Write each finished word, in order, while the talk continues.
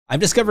I've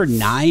discovered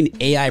 9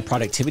 AI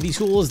productivity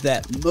tools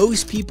that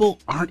most people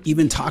aren't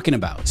even talking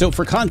about. So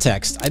for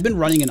context, I've been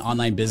running an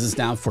online business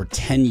now for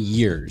 10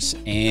 years.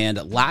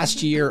 And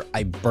last year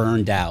I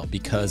burned out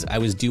because I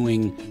was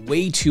doing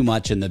way too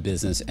much in the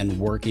business and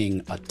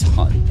working a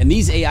ton. And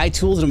these AI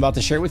tools that I'm about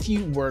to share with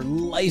you were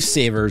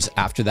lifesavers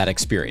after that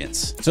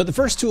experience. So the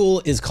first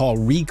tool is called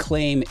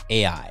Reclaim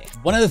AI.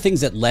 One of the things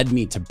that led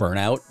me to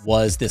burnout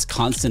was this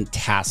constant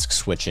task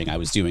switching I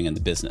was doing in the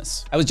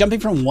business. I was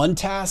jumping from one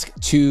task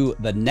to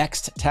the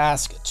next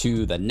task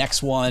to the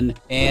next one,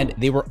 and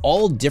they were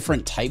all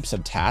different types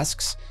of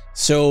tasks.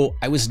 So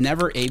I was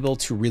never able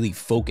to really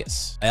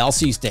focus. I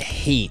also used to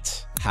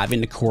hate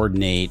having to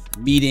coordinate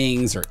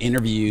meetings or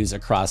interviews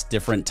across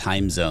different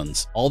time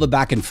zones, all the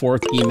back and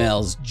forth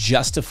emails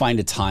just to find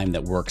a time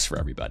that works for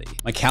everybody.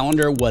 My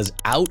calendar was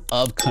out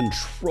of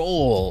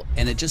control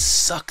and it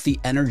just sucked the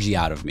energy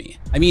out of me.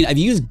 I mean, I've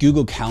used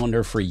Google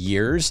Calendar for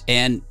years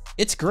and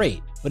it's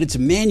great, but it's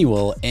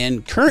manual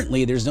and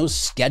currently there's no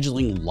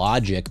scheduling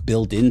logic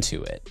built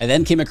into it. I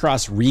then came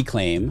across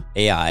Reclaim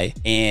AI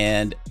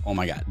and oh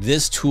my God,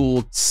 this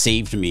tool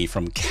saved me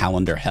from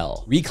calendar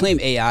hell. Reclaim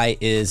AI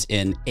is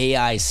an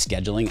AI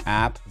scheduling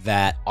app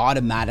that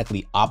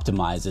automatically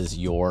optimizes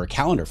your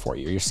calendar for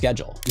you, your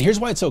schedule. And here's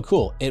why it's so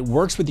cool. It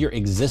works with your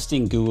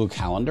existing Google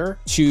Calendar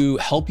to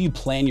help you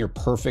plan your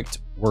perfect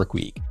work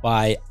week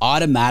by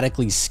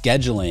automatically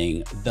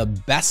scheduling the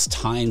best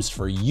times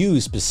for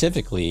you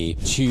specifically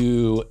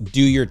to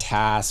do your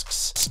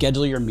tasks,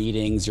 schedule your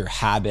meetings, your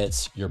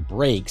habits, your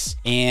breaks,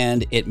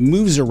 and it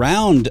moves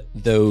around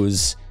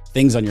those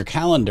things on your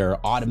calendar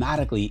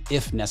automatically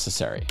if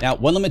necessary. Now,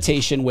 one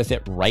limitation with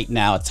it right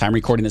now at the time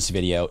recording this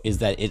video is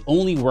that it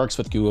only works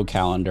with Google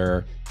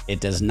Calendar. It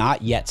does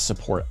not yet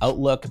support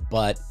Outlook,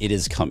 but it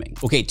is coming.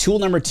 Okay, tool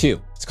number 2,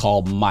 it's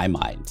called My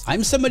Mind.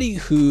 I'm somebody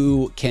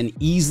who can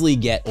easily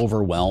get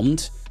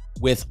overwhelmed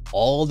with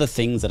all the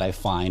things that I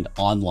find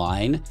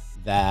online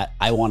that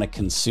I want to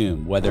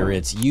consume, whether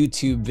it's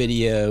YouTube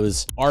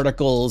videos,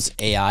 articles,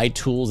 AI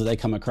tools that I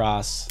come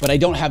across, but I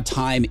don't have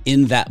time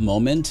in that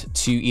moment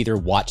to either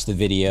watch the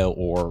video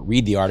or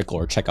read the article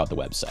or check out the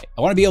website.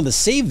 I want to be able to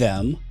save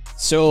them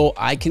so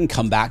I can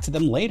come back to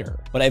them later.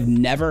 But I've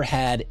never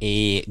had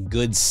a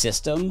good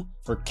system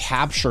for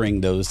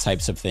capturing those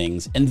types of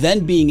things and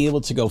then being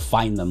able to go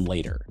find them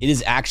later. It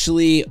is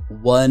actually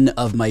one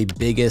of my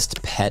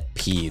biggest pet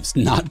peeves,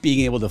 not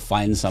being able to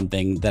find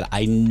something that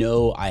I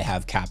know I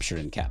have captured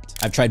and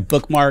kept. I've tried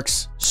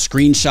bookmarks,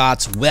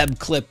 screenshots, web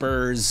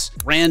clippers,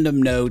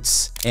 random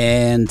notes,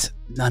 and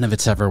none of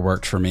it's ever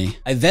worked for me.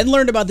 I then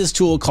learned about this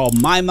tool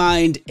called My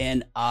Mind,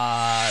 and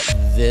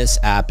this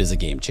app is a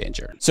game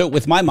changer. So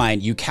with My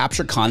Mind, you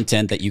capture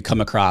content that you come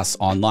across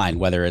online,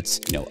 whether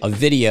it's a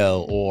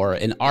video or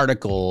an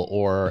article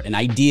or an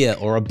idea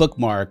or a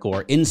bookmark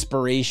or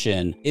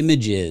inspiration,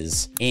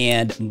 images,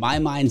 and My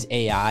Mind's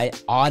AI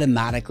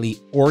automatically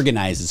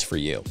organizes for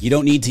you. You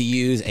don't need to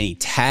use any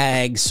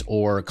tags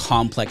or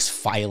complex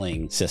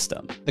filing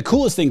system. The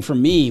coolest thing for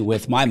me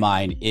with My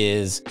Mind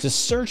is to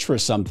search for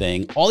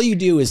something. All you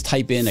do is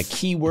type in a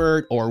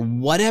keyword or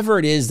whatever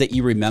it is that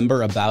you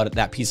remember about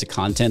that piece of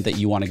content that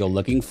you want to go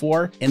looking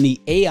for, and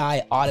the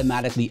AI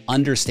automatically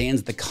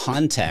understands the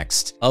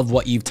context of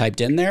what you've typed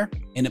in there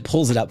and it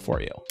pulls it up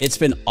for you. It's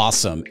been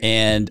awesome.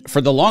 And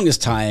for the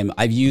longest time,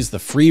 I've used the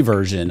free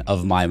version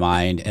of My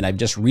Mind, and I've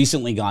just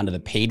recently gone to the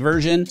paid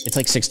version. It's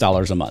like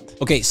 $6 a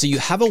month. Okay, so you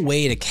have a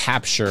way to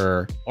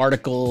capture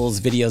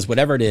articles, videos,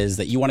 whatever it is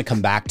that you want to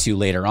come back to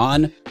later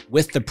on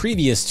with the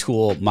previous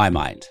tool, My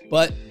Mind.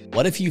 But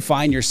what if you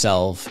find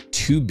yourself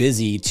too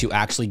busy to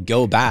actually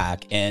go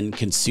back and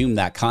consume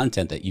that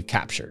content that you've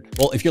captured?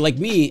 Well, if you're like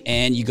me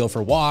and you go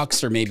for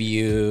walks, or maybe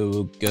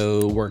you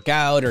go work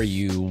out, or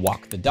you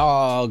walk the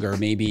dog, or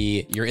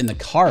maybe you're in the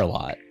car a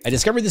lot, I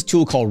discovered this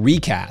tool called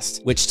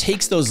Recast, which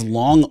takes those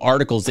long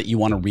articles that you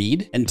want to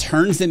read and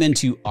turns them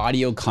into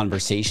audio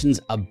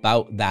conversations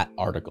about that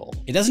article.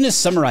 It doesn't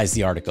just summarize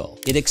the article,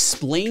 it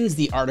explains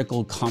the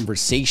article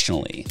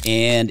conversationally,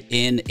 and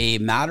in a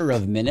matter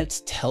of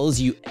minutes tells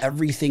you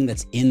everything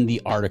that's in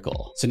the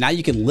article. So now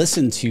you can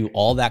listen to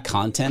all that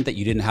content that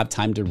you didn't have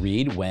time to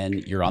read when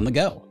you're on the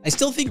go. I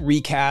still think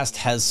Recast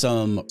has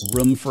some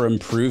room for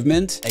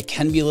improvement. It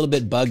can be a little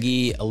bit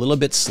buggy, a little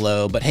bit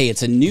slow, but hey,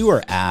 it's a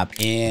newer app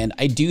and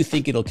I do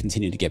think it'll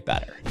continue to get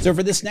better. So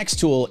for this next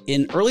tool,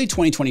 in early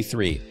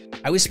 2023,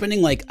 I was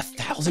spending like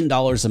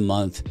 $1,000 a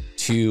month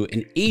to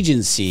an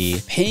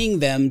agency, paying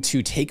them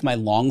to take my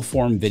long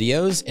form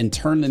videos and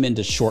turn them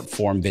into short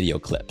form video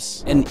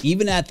clips. And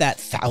even at that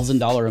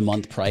 $1,000 a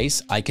month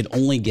price, I could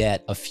only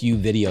get a few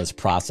videos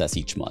processed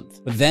each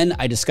month. But then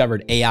I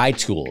discovered AI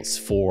tools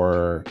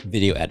for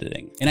video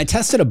editing. And I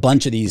tested a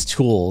bunch of these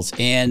tools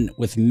and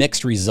with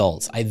mixed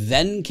results. I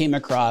then came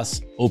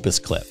across Opus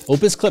Clip.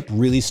 Opus Clip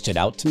really stood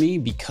out to me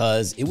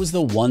because it was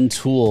the one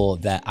tool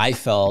that I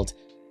felt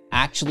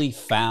actually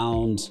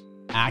found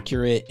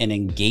accurate and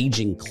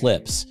engaging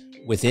clips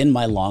within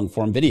my long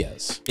form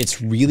videos.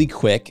 It's really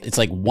quick. It's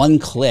like one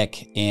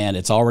click and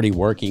it's already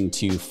working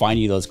to find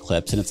you those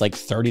clips, and it's like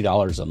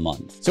 $30 a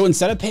month. So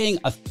instead of paying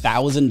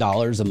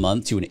 $1,000 a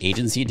month to an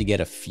agency to get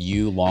a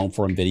few long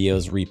form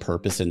videos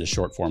repurposed into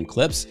short form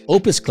clips,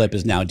 Opus Clip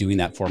is now doing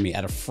that for me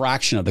at a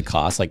fraction of the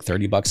cost, like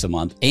 30 bucks a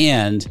month.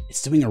 And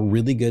it's doing a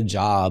really good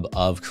job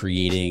of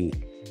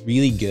creating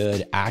really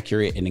good,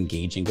 accurate, and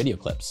engaging video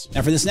clips.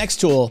 Now for this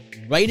next tool,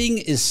 writing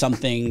is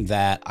something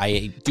that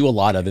I do a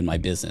lot of in my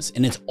business,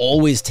 and it's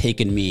always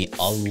taken me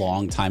a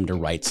long time to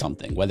write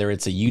something, whether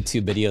it's a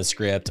YouTube video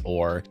script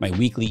or my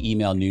weekly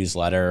email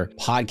newsletter,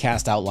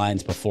 podcast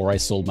outlines before I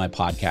sold my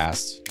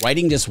podcast.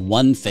 Writing just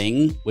one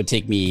thing would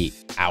take me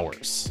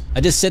hours.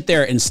 I just sit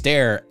there and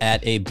stare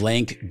at a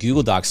blank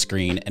Google Docs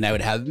screen and I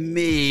would have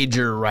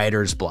major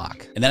writer's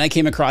block. And then I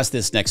came across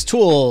this next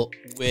tool,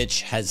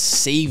 which has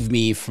saved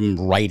me from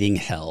writing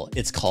hell.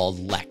 It's called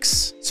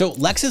Lex. So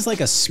Lex is like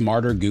a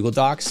smarter Google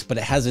Docs, but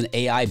it has an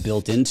AI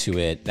built into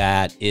it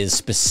that is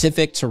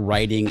specific to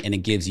writing, and it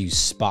gives you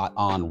spot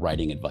on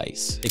writing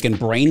advice. It can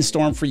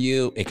brainstorm for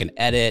you, it can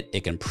edit,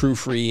 it can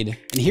proofread.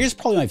 And here's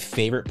probably my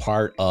favorite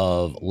part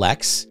of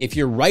Lex. If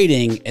you're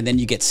writing and then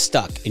you get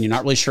stuck and you're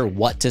not really sure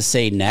what to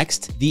say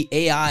next, the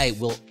AI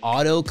will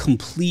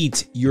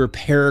auto-complete your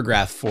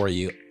paragraph for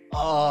you.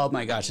 Oh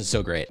my gosh, it's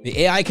so great. The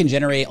AI can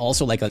generate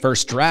also like a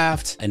first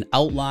draft, an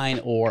outline,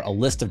 or a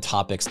list of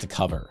topics to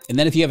cover. And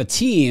then if you have a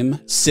team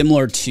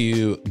similar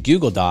to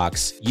Google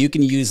Docs, you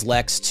can use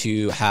Lex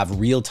to have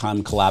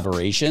real-time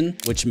collaboration,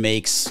 which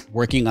makes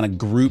working on a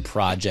group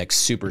project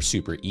super,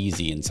 super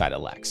easy inside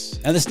of Lex.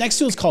 Now this next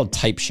tool is called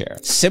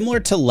Typeshare. Similar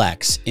to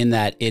Lex in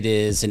that it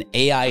is an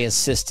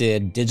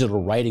AI-assisted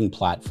digital writing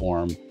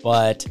platform,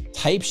 but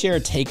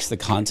Typeshare takes the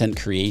content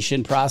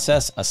creation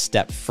process a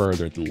step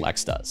further than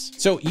Lex does.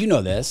 So you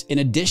know this, in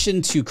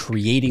addition to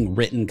creating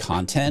written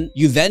content,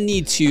 you then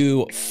need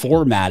to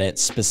format it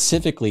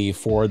specifically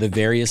for the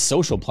various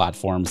social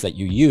platforms that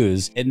you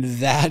use. And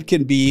that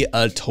can be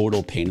a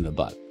total pain in the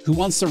butt. Who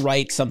wants to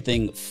write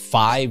something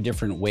 5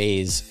 different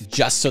ways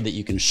just so that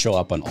you can show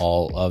up on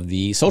all of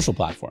the social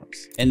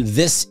platforms? And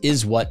this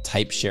is what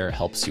Typeshare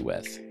helps you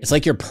with. It's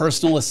like your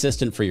personal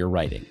assistant for your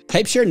writing.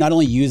 Typeshare not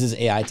only uses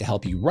AI to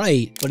help you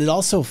write, but it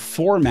also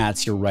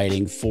formats your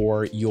writing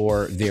for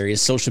your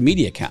various social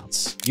media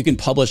accounts. You can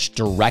publish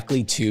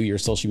directly to your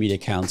social media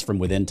accounts from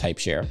within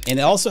Typeshare. And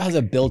it also has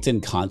a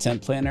built-in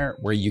content planner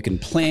where you can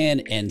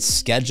plan and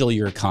schedule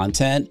your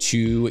content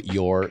to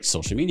your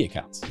social media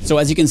accounts. So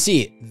as you can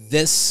see,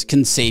 this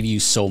can save you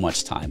so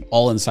much time,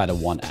 all inside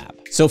of one app.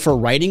 So for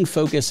writing,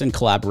 focus, and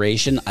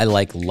collaboration, I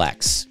like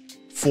Lex.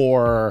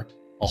 For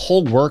a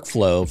whole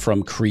workflow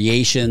from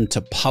creation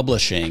to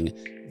publishing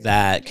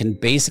that can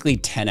basically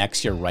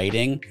 10x your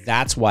writing,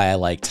 that's why I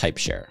like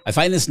Typeshare. I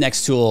find this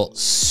next tool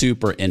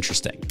super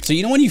interesting. So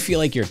you know when you feel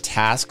like your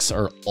tasks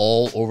are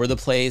all over the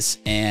place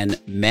and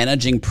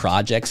managing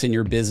projects in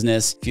your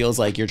business feels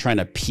like you're trying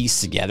to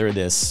piece together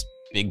this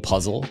big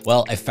puzzle?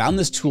 Well, I found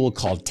this tool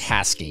called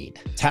Taskade.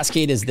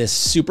 Taskade is this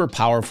super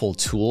powerful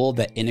tool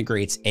that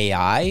integrates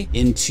AI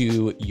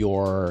into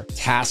your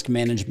task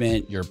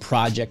management, your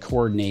project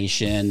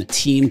coordination,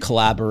 team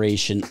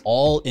collaboration,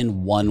 all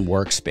in one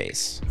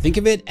workspace. Think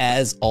of it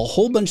as a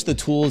whole bunch of the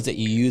tools that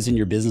you use in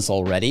your business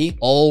already,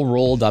 all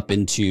rolled up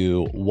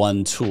into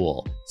one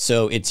tool.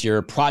 So it's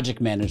your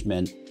project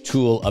management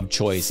tool of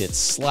choice. It's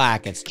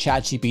Slack, it's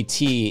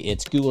ChatGPT,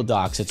 it's Google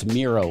Docs, it's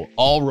Miro,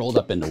 all rolled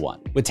up into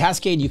one. With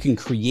Taskade, you can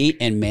create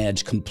and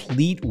manage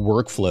complete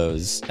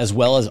workflows, as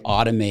well as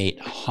automate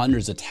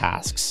hundreds of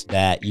tasks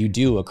that you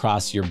do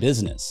across your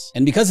business.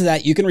 And because of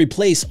that, you can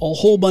replace a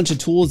whole bunch of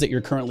tools that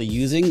you're currently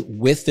using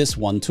with this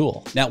one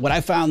tool. Now, what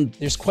I found,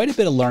 there's quite a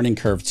bit of learning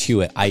curve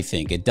to it, I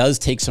think. It does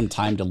take some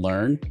time to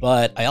learn,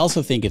 but I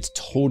also think it's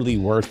totally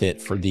worth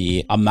it for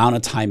the amount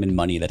of time and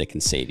money that it can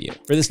save you.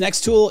 For this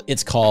next tool,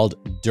 it's called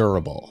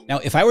Durable. Now,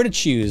 if I were to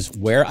choose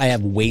where I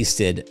have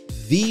wasted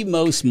the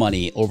most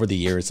money over the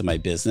years of my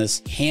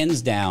business,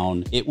 hands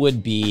down, it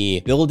would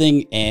be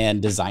building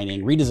and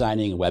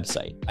redesigning a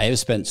website. I have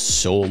spent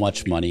so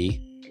much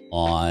money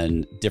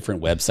on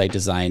different website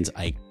designs,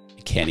 I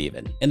can't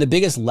even. And the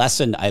biggest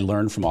lesson I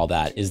learned from all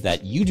that is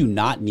that you do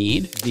not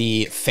need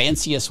the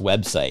fanciest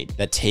website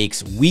that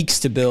takes weeks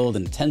to build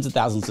and tens of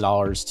thousands of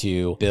dollars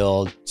to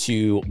build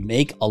to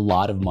make a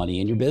lot of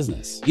money in your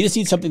business. You just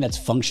need something that's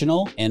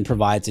functional and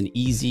provides an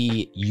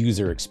easy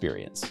user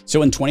experience.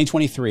 So in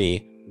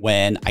 2023,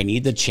 when I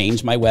needed to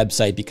change my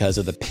website because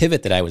of the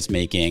pivot that I was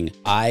making,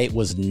 I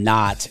was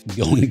not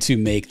going to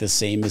make the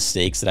same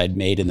mistakes that I'd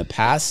made in the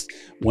past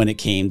when it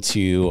came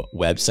to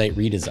website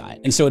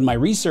redesign. And so in my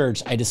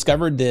research, I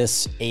discovered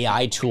this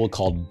AI tool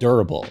called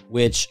Durable,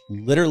 which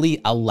literally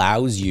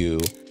allows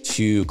you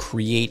to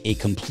create a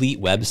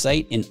complete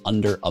website in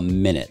under a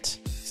minute.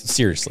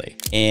 Seriously.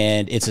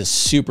 And it's a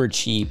super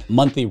cheap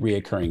monthly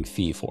reoccurring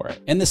fee for it.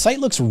 And the site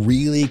looks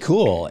really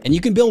cool, and you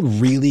can build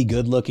really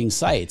good looking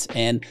sites.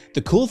 And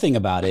the cool thing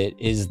about it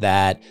is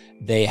that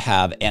they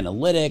have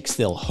analytics,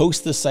 they'll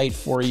host the site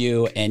for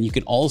you. And you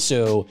can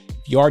also,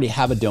 if you already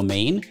have a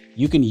domain,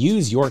 you can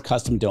use your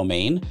custom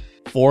domain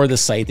for the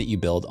site that you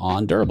build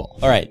on Durable.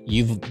 All right,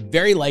 you've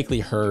very likely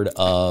heard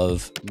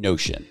of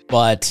Notion,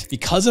 but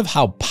because of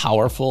how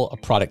powerful a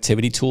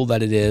productivity tool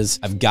that it is,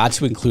 I've got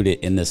to include it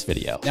in this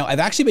video. Now, I've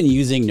actually been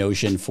using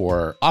Notion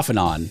for off and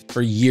on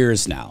for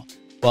years now.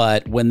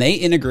 But when they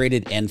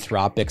integrated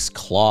Anthropic's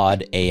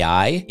Claude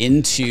AI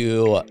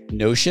into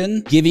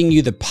Notion, giving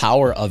you the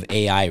power of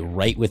AI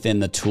right within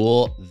the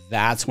tool,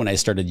 that's when I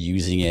started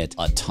using it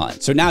a ton.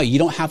 So now you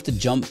don't have to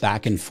jump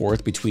back and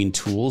forth between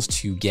tools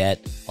to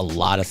get a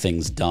lot of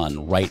things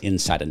done right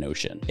inside of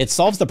Notion. It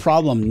solves the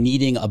problem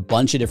needing a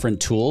bunch of different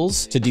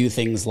tools to do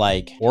things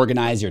like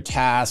organize your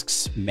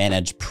tasks,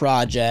 manage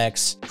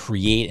projects,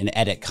 create and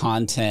edit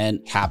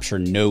content, capture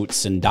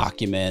notes and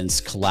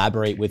documents,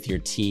 collaborate with your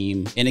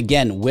team. And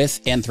again,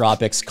 with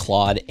Anthropic's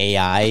Claude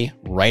AI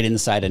right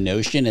inside of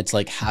Notion, it's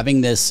like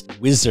having this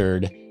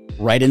wizard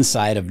right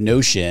inside of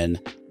Notion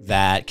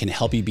that can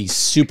help you be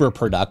super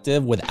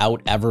productive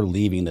without ever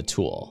leaving the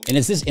tool. And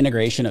it's this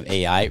integration of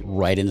AI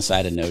right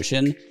inside of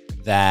Notion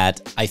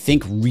that I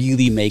think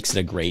really makes it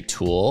a great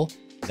tool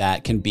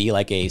that can be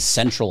like a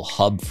central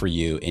hub for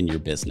you in your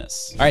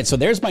business. All right, so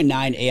there's my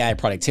 9 AI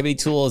productivity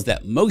tools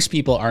that most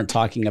people aren't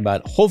talking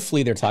about.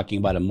 Hopefully they're talking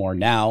about them more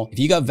now. If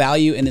you got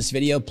value in this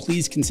video,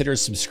 please consider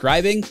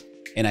subscribing,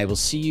 and I will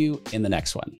see you in the next one.